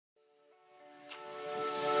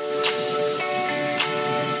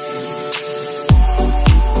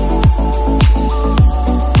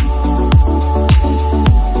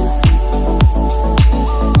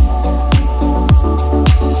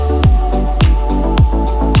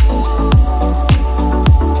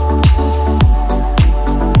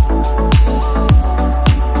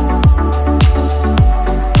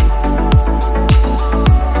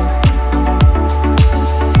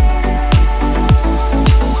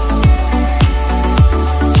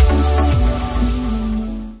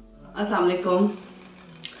Assalamualaikum.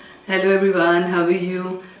 Hello everyone, how are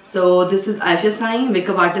you? So this is Aisha Sain,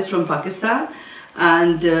 makeup artist from Pakistan,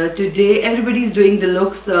 and today everybody is doing the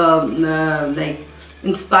looks like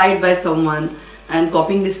inspired by someone and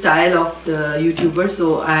copying the style of the YouTuber.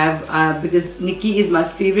 So I have because Nikkie is my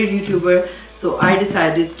favorite YouTuber, so I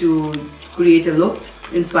decided to create a look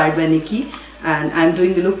inspired by Nikkie, and I'm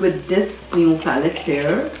doing the look with this new palette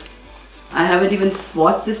here. I haven't even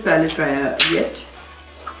swatched this palette yet.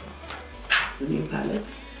 The new palette,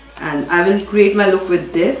 and I will create my look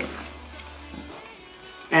with this,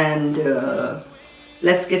 and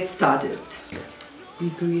let's get started.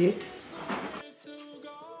 We create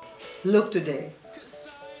look today.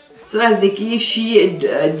 So as Nikkie, she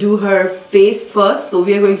do her face first, so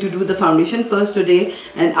we are going to do the foundation first today,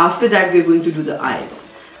 and after that we are going to do the eyes.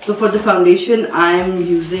 So for the foundation, I am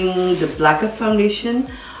using the Black Up foundation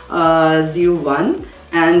 01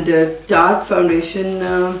 and Tarte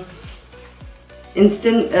foundation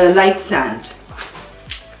Instant Light Sand,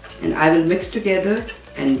 and I will mix together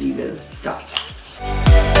and we will start.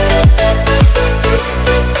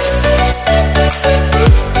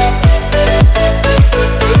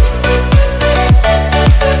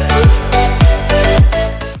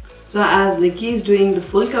 So as Nikkie is doing the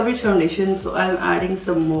full coverage foundation, so I am adding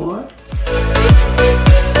some more.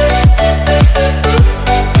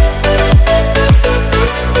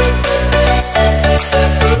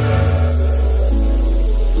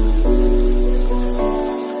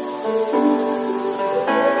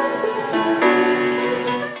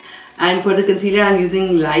 And for the concealer, I'm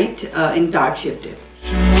using light in Tarte Shape Tape.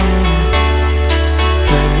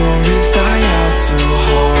 Memories die out too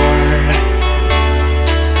hard.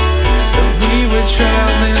 We were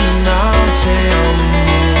traveling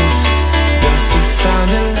mountains just to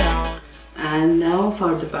find it out. And now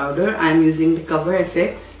for the powder, I'm using the Cover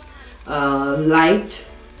FX Light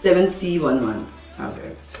 7C11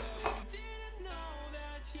 powder.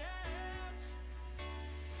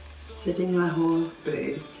 Setting my whole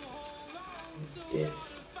face.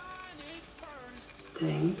 This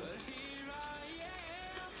thing,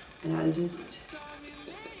 and I'll just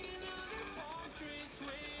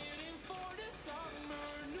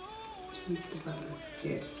keep the powder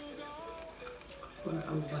here for a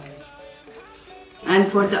while.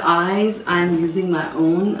 And for the eyes, I'm using my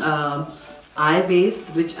own eye base,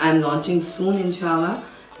 which I'm launching soon, inshallah,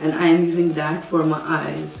 and I am using that for my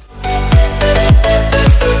eyes.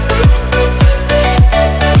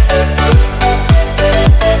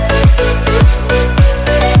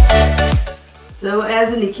 So as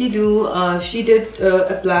Nikkie do, she did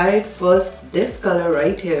apply first this color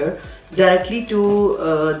right here directly to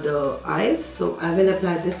the eyes. So I will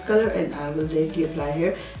apply this color and I will directly apply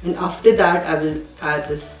here, and after that I will add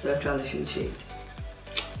this transition shade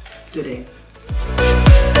today.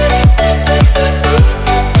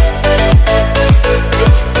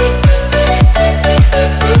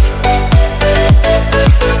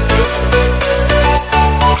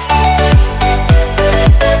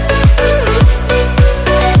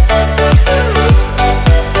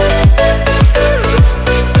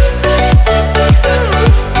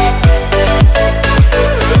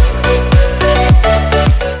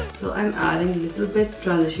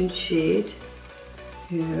 Transition shade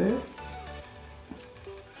here,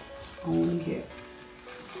 only here,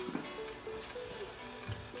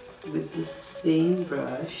 with the same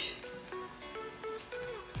brush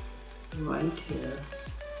right here.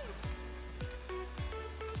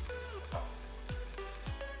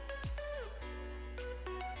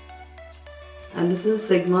 And this is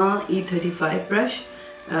Sigma E35 brush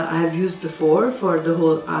I have used before for the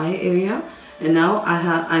whole eye area. And now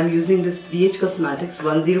I'm using this BH Cosmetics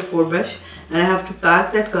 104 brush, and I have to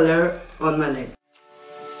pack that color on my lid.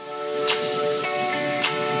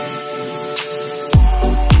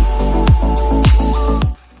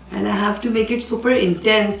 And I have to make it super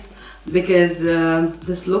intense because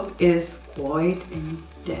this look is quite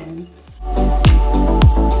intense.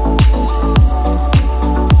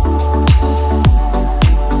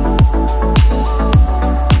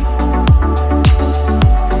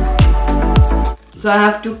 So I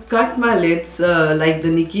have to cut my lids like the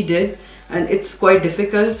Nikkie did, and it's quite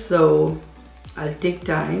difficult, so I'll take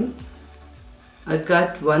time. I'll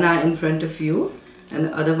cut one eye in front of you and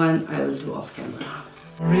the other one I will do off camera.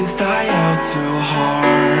 Memories die out too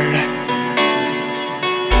hard.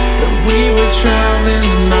 We were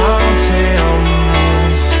traveling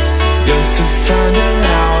mountains just to find the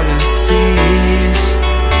loudest seas.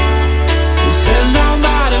 We said down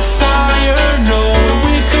by the fire, knowing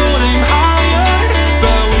we couldn't hide,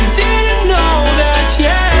 but we didn't know that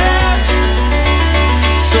yet.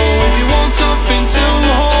 So if you want something to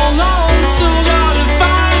hold on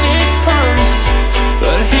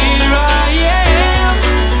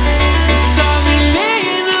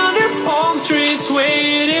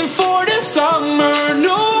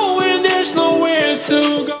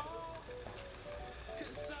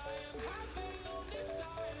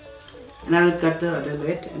and I will cut the other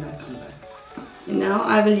lid and I'll come back. And now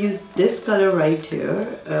I will use this color right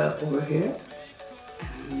here, over here,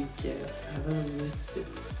 and I will use the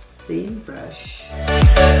same brush.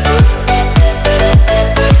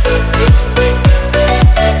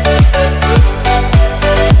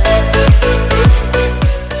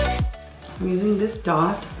 I'm using this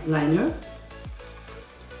dot liner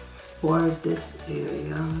for this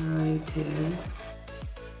area right here.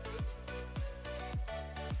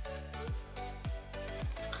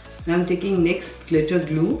 Now I'm taking NYX glitter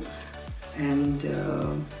glue and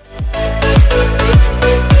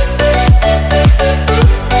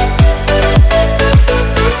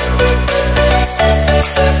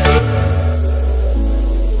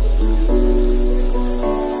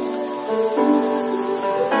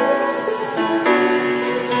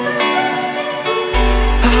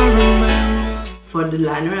for the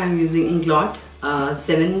liner I'm using Inglot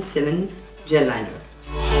 77 gel liner.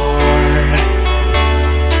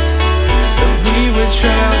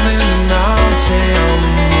 Traveling the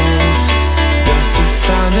mountains just to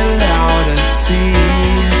find the loudest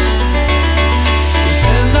tears. We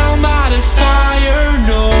set down by the fire,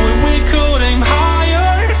 knowing we could aim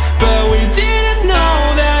higher, but we didn't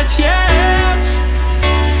know that yet.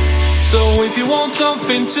 So if you want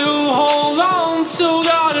something to hold on to,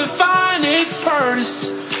 gotta find it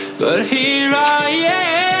first. But here I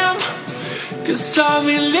am, 'cause I've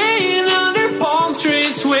been laying under palm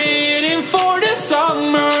trees waiting for the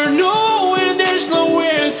summer, knowing there's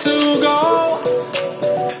nowhere to go.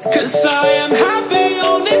 'Cause I am happy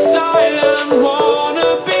on this island, wanna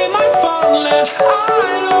be my farmland. I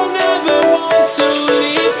don't ever want to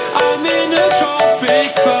leave, I'm in a tropic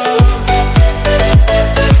club.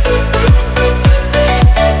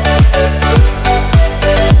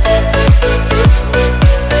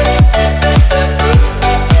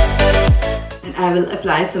 And I will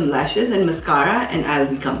apply some lashes and mascara and I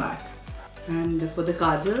will come back. And for the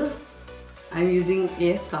kajal, I'm using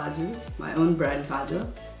AS Kajal, my own brand kajal,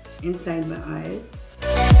 inside my eye.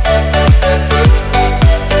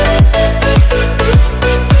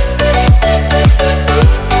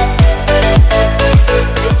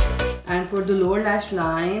 And for the lower lash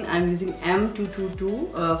line, I'm using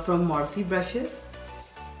M222 from Morphe brushes.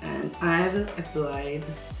 And I will apply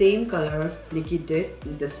the same color Nikki did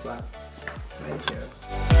in this one, right here.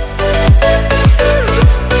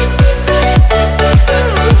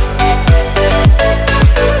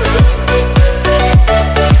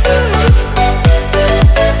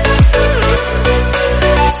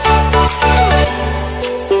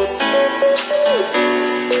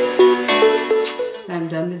 I'm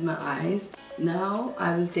done with my eyes. Now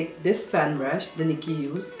I will take this fan brush the Nikki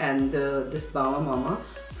used and this Balm Mama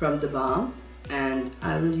from the Balm, and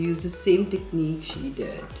I will use the same technique she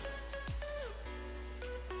did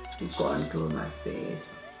to contour my face.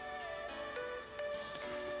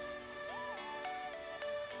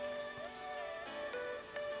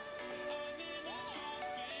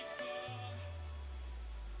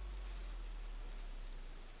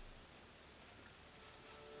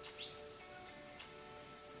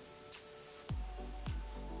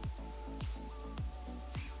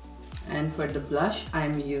 And for the blush,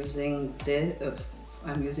 I'm using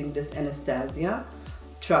this Anastasia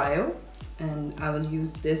Trio, and I will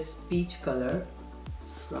use this peach color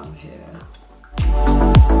from here.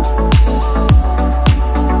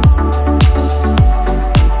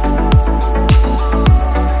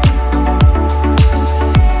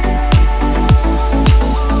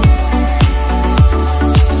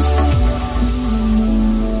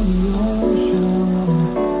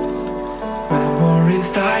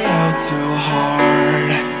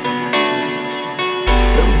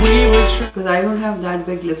 Because I don't have that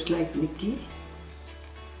big lips like Nikki,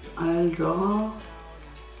 I'll draw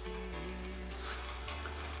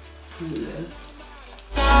this.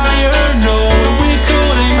 Fire, knowing we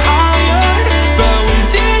could aim higher, but we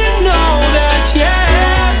didn't know that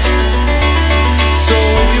yet. So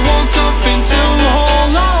if you want something to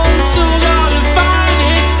hold on to, gotta find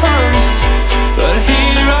it first. But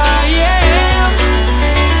here I am.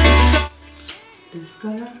 This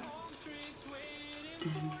color.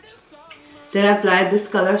 Then I applied this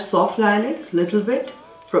color Soft Lilac, little bit,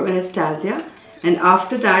 from Anastasia, and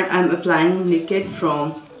after that I'm applying Naked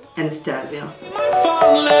from Anastasia.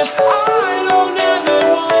 I don't ever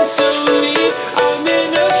want to leave, I'm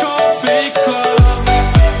in a tropic club.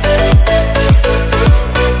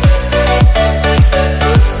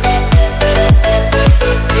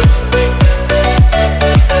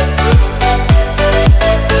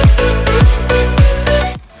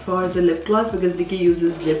 For the lip gloss, because Nikki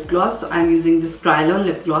uses lip gloss, so I'm using this Krylon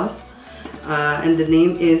lip gloss. and the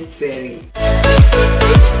name is Fairy.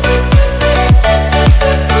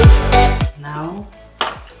 Now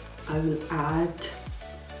I will add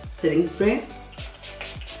setting spray.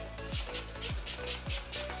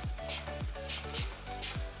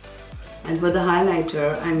 And for the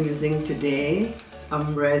highlighter, I'm using today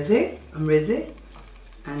Amreze,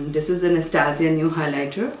 and this is the Anastasia new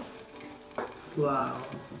highlighter. Wow,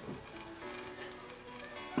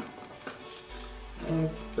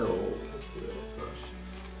 it's so beautiful.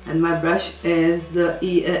 And my brush is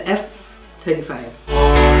F35.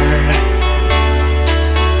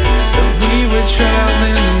 We were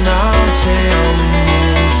traveling the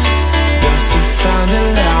mountains just to find the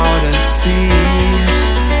loudest tears.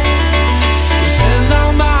 We set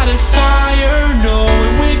down by the fire,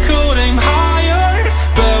 knowing we could aim higher,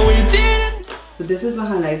 but we didn't. So this is my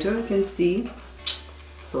highlighter, you can see.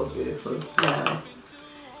 So beautiful. Yeah.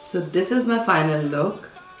 So this is my final look.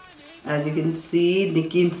 As you can see,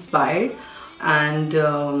 Nikkie inspired, and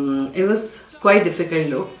it was quite difficult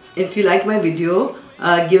look. If you like my video,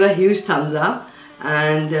 give a huge thumbs up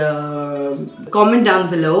and comment down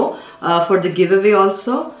below for the giveaway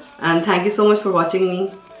also. And thank you so much for watching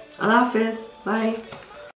me. Allah Hafiz. Bye.